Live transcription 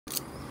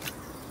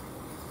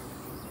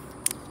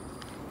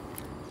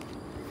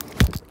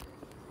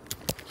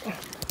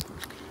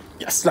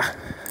Yes lah.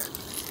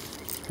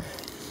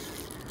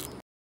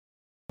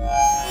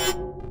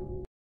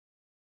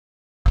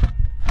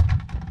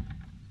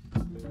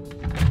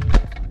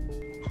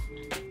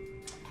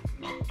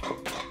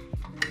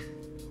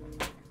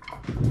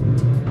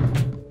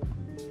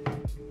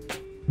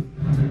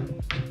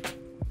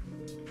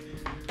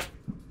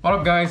 What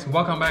up guys,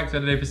 welcome back to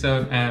another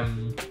episode.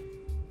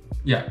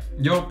 Yeah,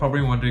 you're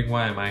probably wondering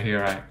why am I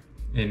here, right?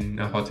 In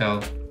a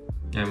hotel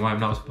and why I'm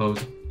not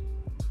supposed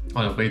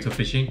on a way to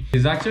fishing.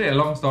 It's actually a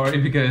long story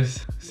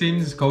because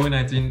since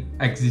COVID-19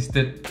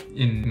 existed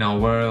in our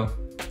world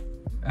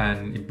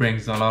and it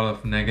brings a lot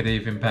of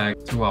negative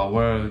impact to our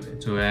world,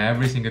 to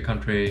every single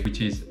country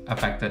which is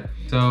affected.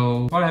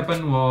 So what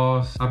happened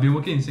was I've been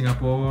working in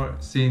Singapore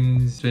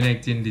since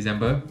 2018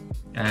 December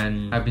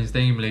and I've been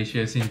staying in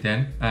Malaysia since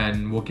then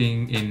and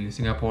working in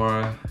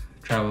Singapore,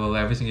 travel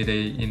every single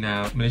day in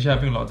Malaysia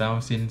having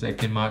lockdown since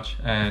 18 March,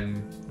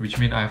 and which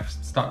means I've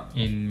stuck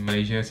in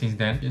Malaysia since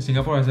then.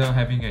 Singapore is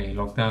having a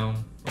lockdown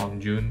on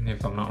June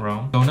if I'm not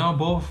wrong. So now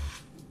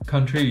both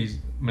countries,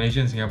 Malaysia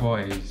and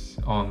Singapore, is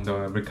on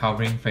the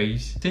recovering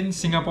phase. Since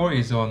Singapore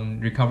is on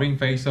recovering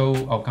phase, so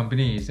our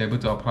company is able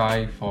to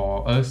apply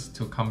for us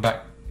to come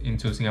back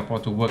into Singapore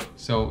to work.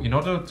 So in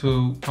order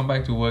to come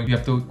back to work, you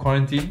have to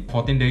quarantine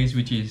 14 days,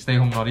 which is stay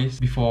home notice,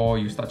 before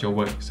you start your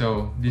work.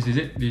 So this is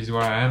it, this is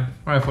where I am.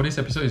 Alright, for this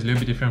episode is a little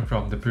bit different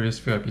from the previous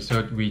few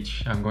episodes,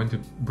 which I'm going to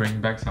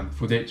bring back some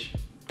footage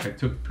I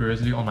took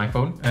previously on my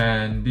phone,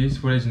 and this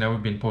footage never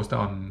been posted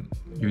on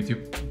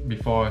YouTube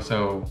before,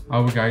 so I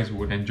hope you guys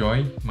would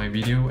enjoy my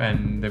video,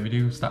 and the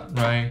video start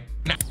right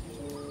now.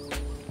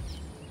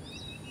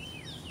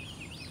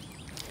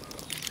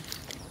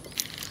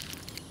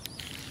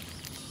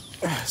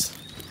 Yes.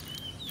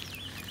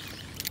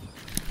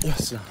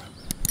 Yes 啦，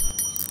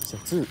小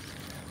智，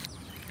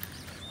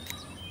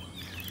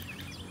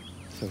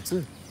小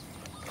智。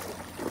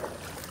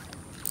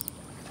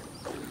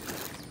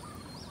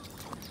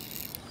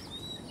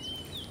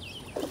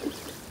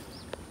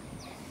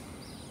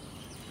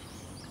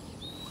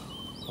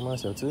妈，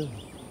小智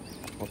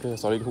 ，OK，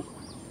 sorry 酷，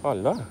啊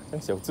啦，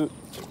像小智，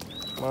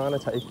妈那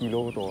才1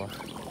 kilo 多啊！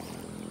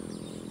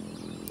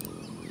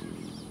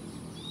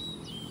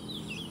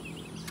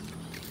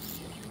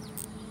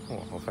哇，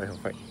好快好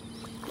快！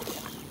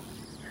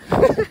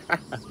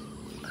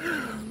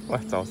哇，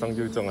早上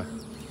就中了，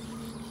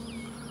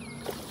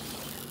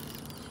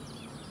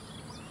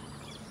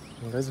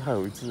应该是还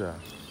有一只啊，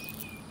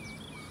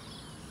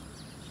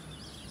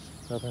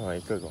要看哪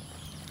一个哦。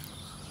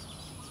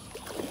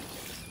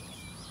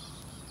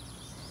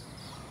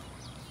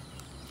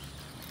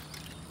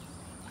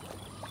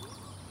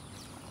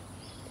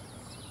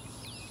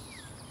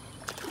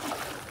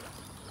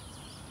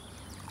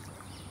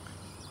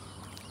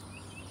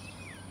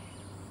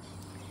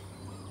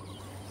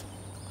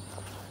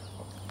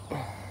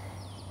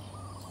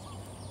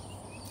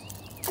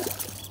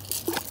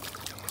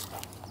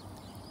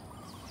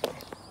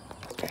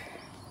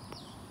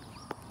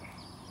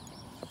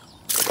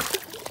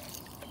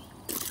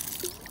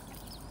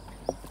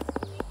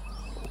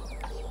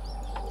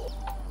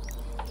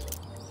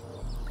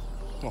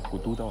哇，弧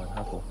度到很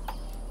下頭。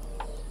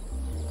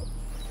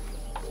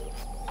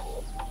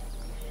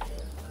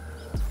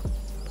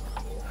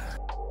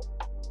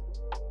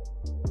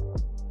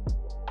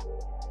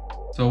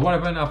So what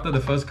happened after the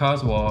first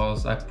cast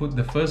was I put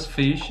the first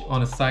fish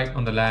on the side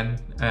on the land,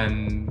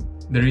 and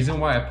the reason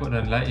why I put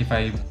on land, if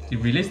I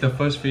release the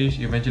first fish,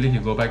 eventually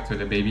he'll go back to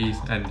the babies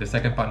and the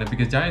second partner,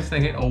 because giant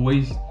snakehead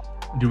always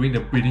during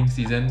the breeding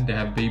season they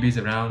have babies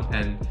around,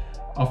 and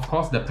of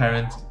course the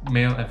parents,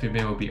 male and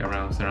female, will be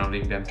around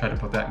surrounding them, try to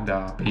protect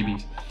the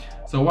babies.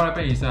 So what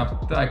happened is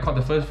after I caught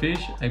the first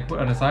fish, I put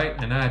on the side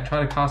and then I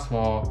try to cast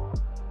for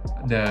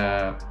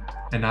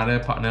another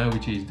partner,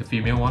 which is the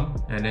female one,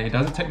 and it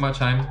doesn't take much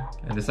time,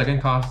 and the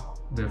second cast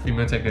the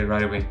female take it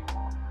right away.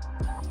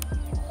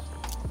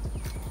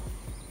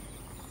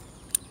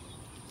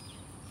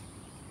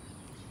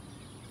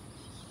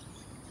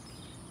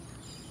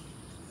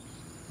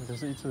 应该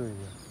是一只而已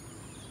啊。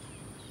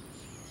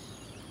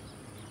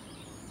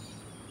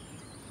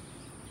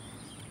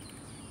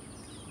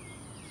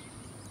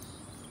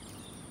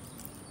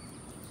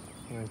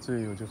那一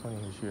只我就放你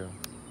回去了。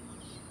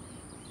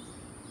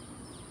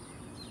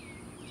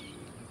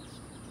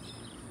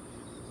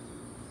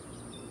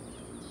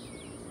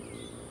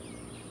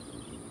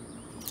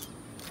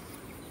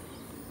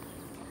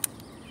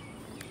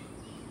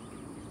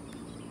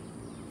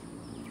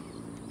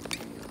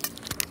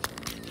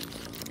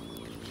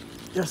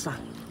Yes 啊，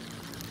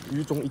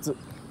鱼中一只。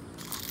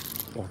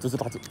哇，这只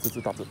大只，这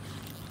只大只，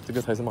这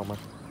个才是妈妈。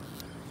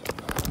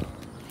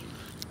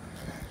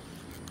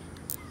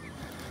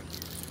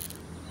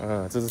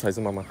啊，这只才是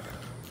妈妈。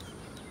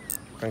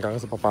刚刚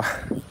是爸爸。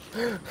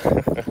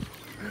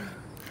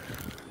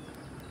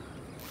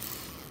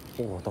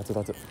哇，大只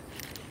大只。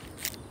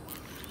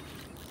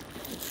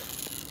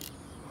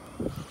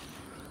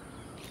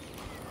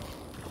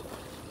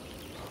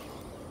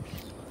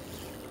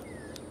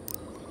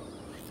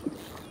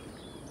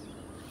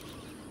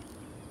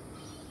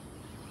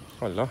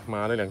好了，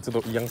妈的，两只都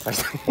一样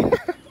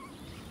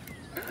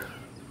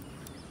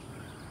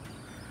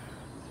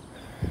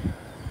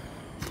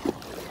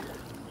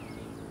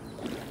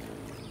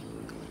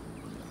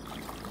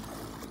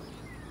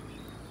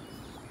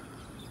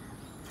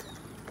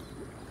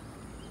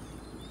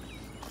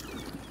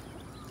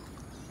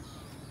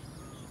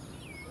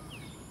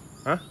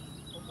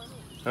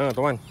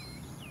Toman.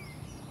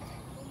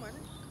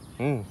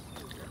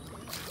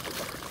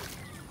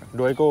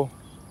 Dua ekor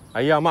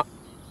ayam mak.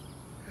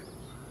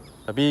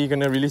 Tapi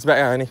kena release back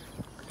lah ni.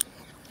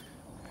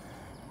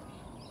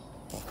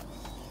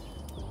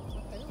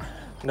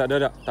 Tak,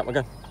 tak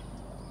makan.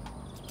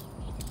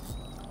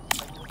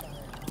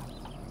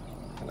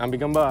 Ambil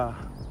gambar.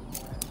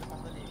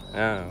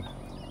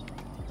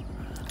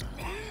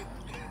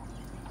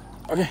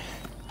 Okay.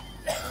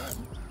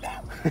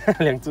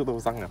 两只都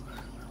伤了。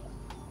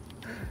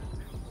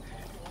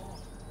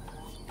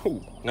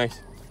Oh,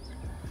 nice.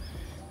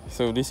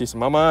 So this is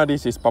Mama,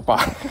 this is Papa.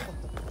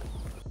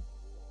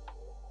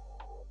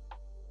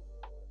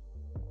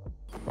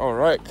 All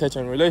right, catch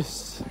and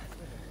release.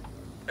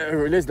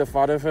 Release the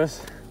father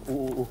first.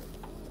 Ooh.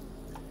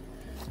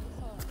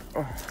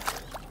 Oh.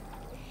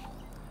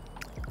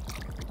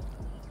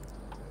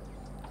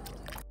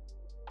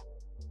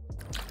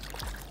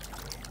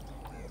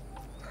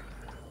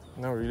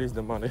 Now release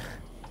the mother.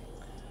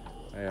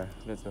 Yeah,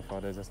 that's the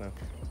father just now.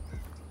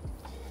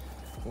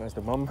 That's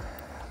the mom.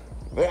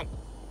 There.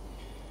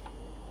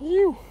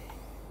 You.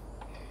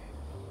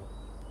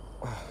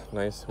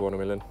 Nice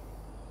watermelon.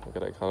 Look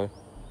at that color.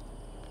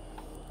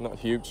 Not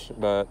huge,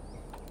 but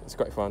it's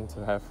quite fun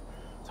to have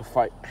to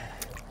fight.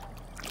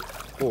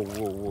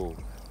 Whoa.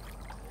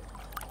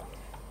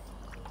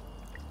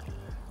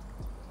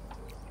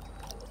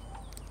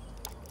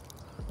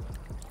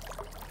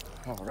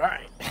 All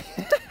right.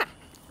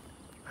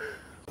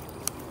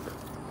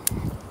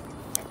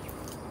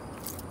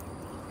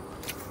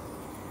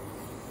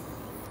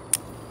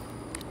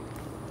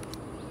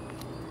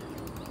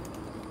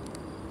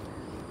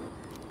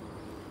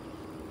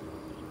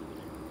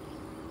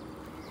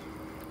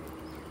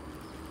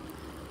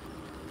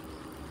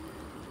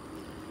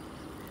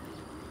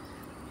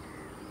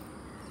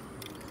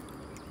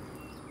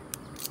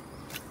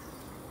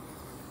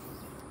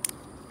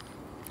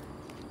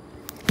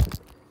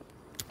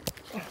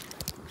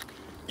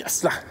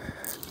 Yes lah.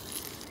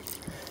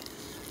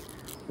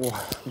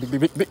 Wah,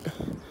 big.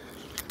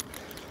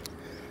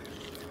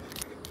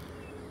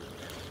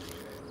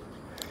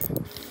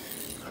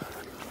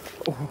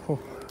 Oh.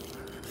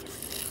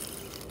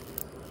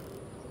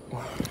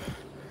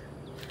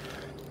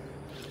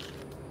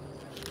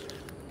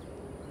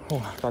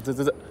 Wah, 大只。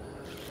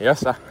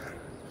Yes lah.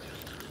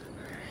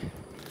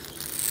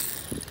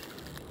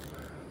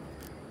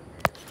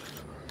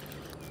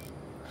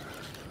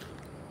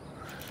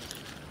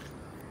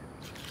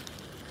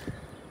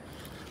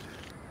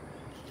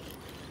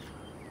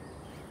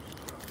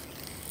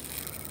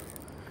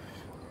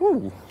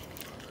 Ooh.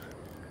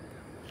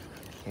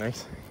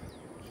 Nice.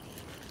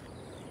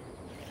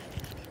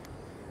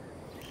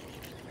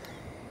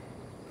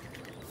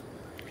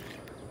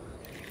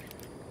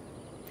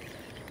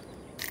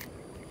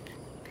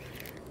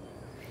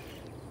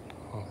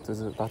 Oh, 这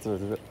是大只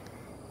的，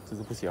这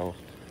只不小哦。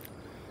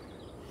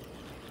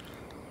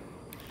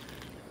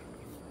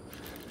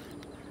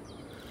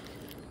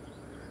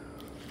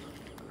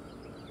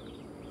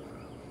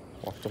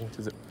哇，中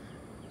这只。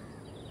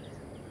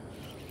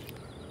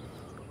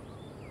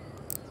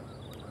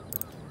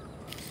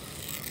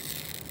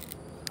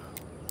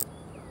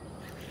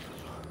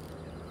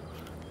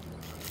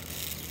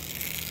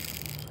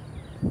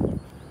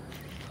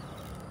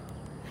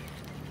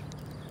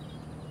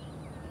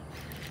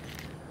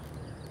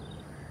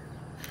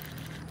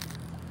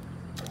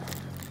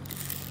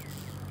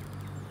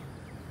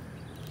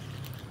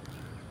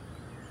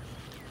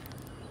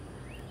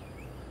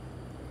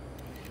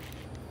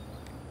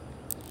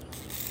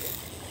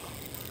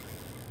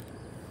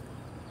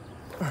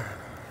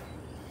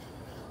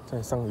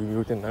再上鱼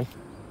有点难。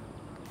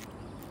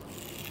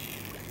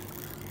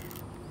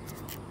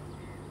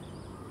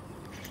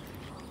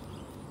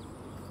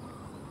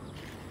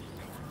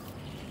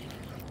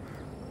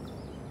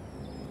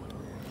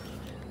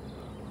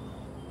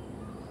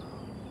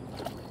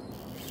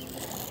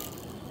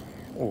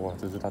哇，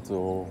这只大只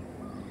哦。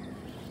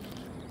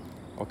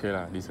OK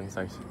啦，decent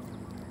size。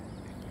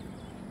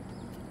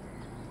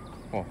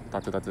哦，大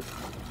只。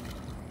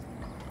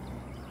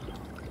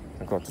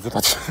难怪这只大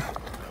只。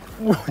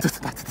哇，这只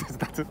大只。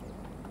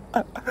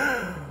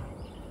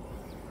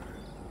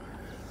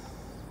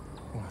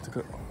哇，这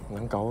个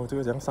难搞哦，这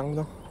个怎样上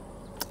呢？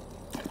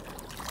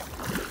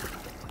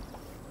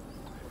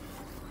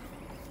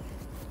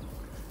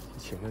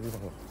浅的地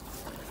方了。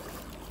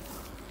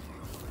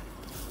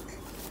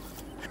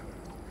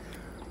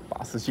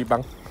87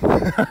磅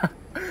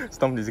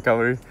，Storm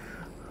Discovery，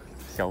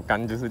 小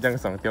竿就是这样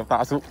上钓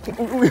大树。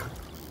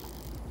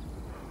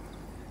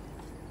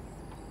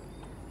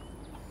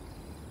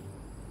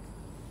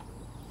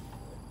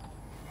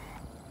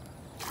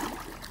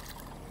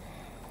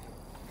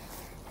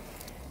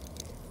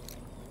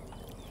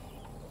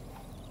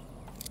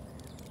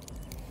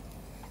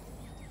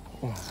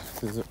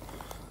这是，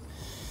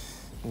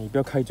你不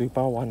要开嘴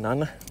巴，我很难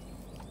啊。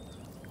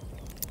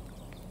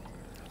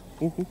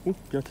不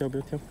要跳，不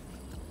要跳。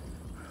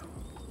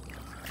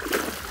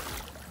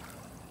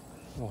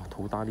哇，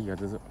头大力啊，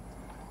这是。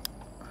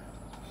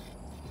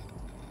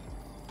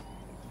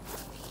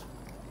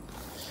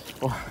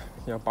哇，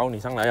要抱你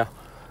上来呀！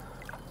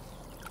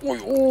哎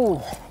呦，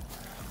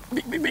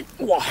别，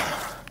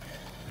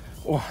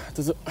哇，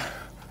这是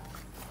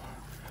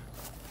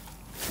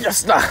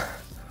 ，yes 啦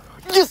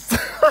 ，yes 。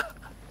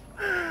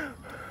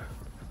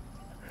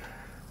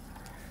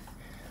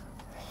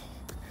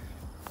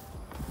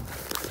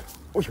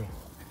哎呦，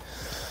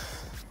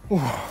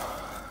哇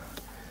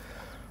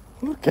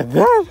 ，look at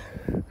that，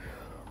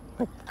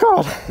 my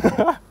God 。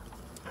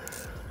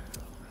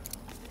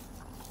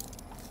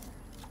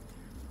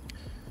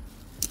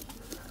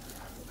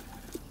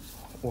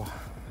哇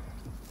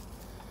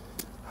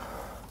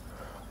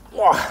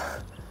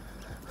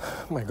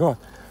 ，Oh my God!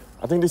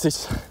 I think this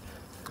is.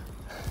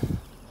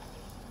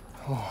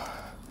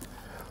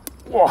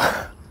 Wow!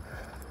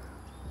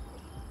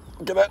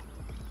 Look at that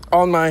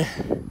on my.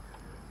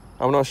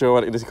 I'm not sure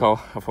what it is called.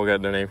 I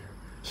forget the name.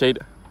 Fade,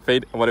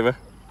 whatever.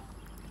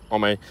 On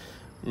my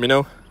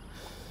Minnow.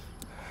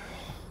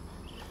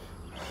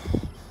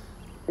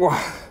 Wow!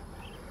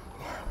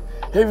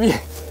 Heavy.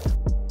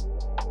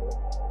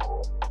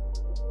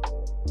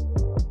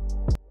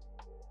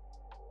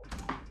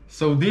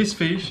 So this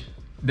fish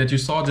that you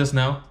saw just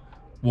now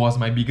was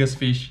my biggest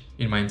fish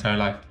in my entire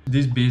life.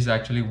 This bass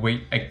actually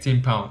weighed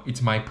 18 pounds.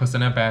 It's my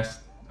personal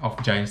best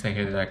of giant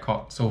snakehead that I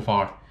caught so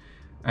far.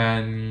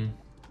 And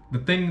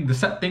the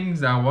sad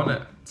things that I want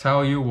to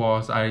tell you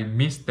was I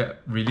missed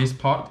that release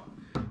part,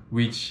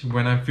 which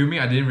when I'm filming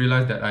I didn't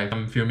realize that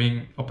I'm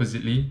filming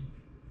oppositely,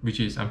 which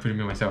is I'm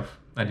filming myself.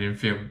 I didn't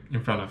film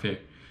in front of here.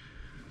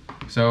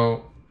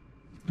 So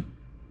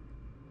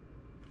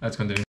let's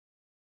continue.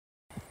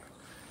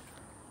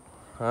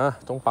 啊，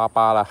中巴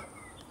巴啦，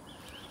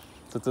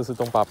这只是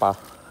中巴巴，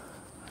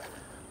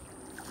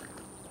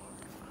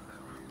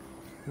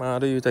妈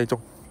的又在中，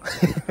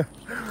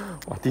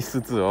哇，第4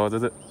只哦，这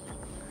是，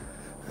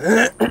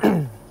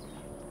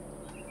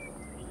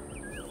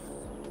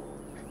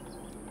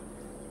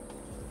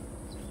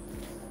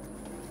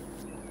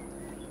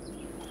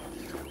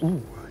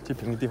去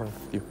平的地方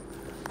丢，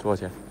多少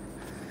钱？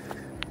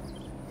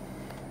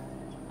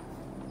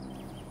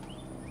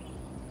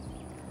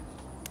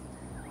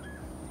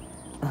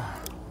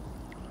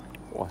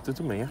哇，这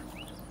只没啊！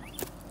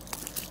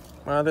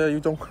妈的又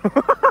中，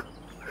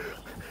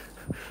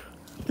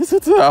第4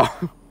只啊！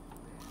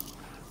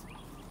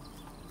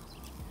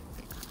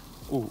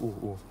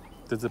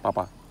这只爸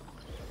爸，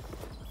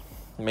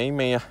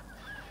没啊，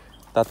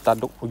大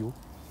都，哎呦，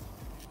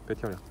别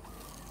跳了。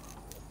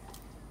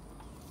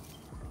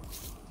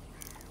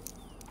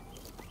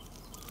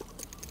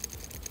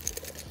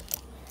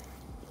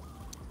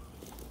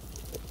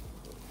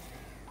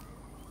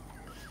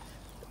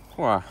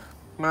哇，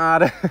妈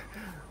的！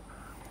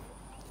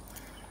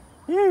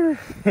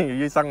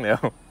又上了。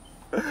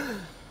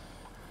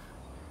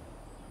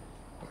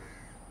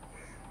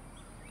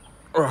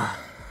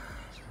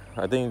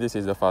I think this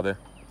is the father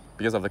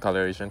because of the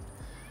coloration.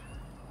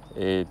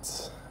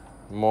 It's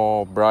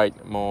more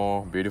bright,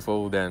 more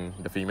beautiful than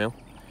the female.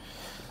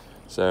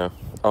 So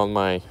on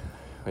my,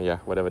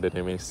 whatever the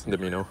name is, the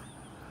Minnow.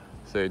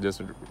 So it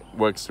just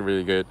works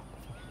really good.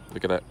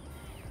 Look at that.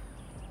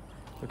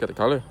 Look at the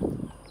color.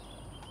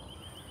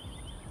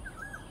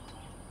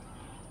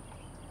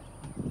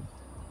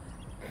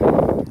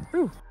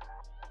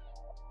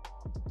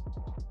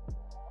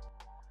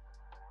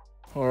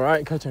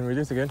 Alright, catch and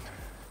release again.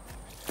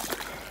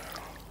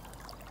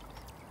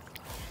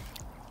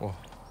 Wow,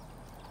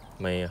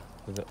 没啊，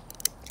这个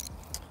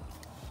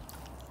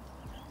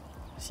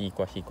西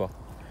瓜，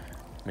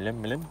没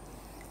人，别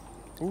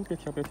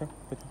跳。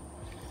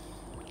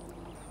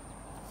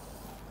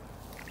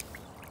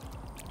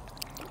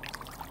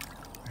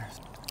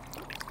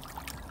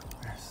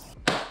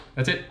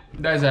That's it.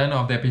 That's the end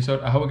of the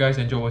episode. I hope you guys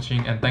enjoy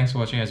watching and thanks for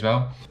watching as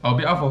well. I'll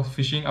be out for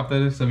fishing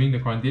after serving the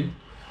quarantine.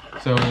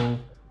 So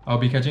I'll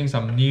be catching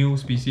some new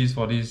species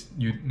for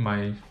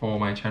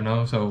my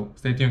channel. So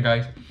stay tuned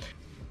guys.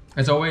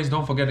 As always,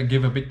 don't forget to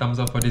give a big thumbs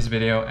up for this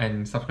video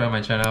and subscribe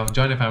my channel,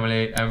 join the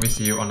family, and we'll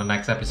see you on the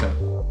next episode.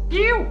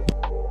 Ew!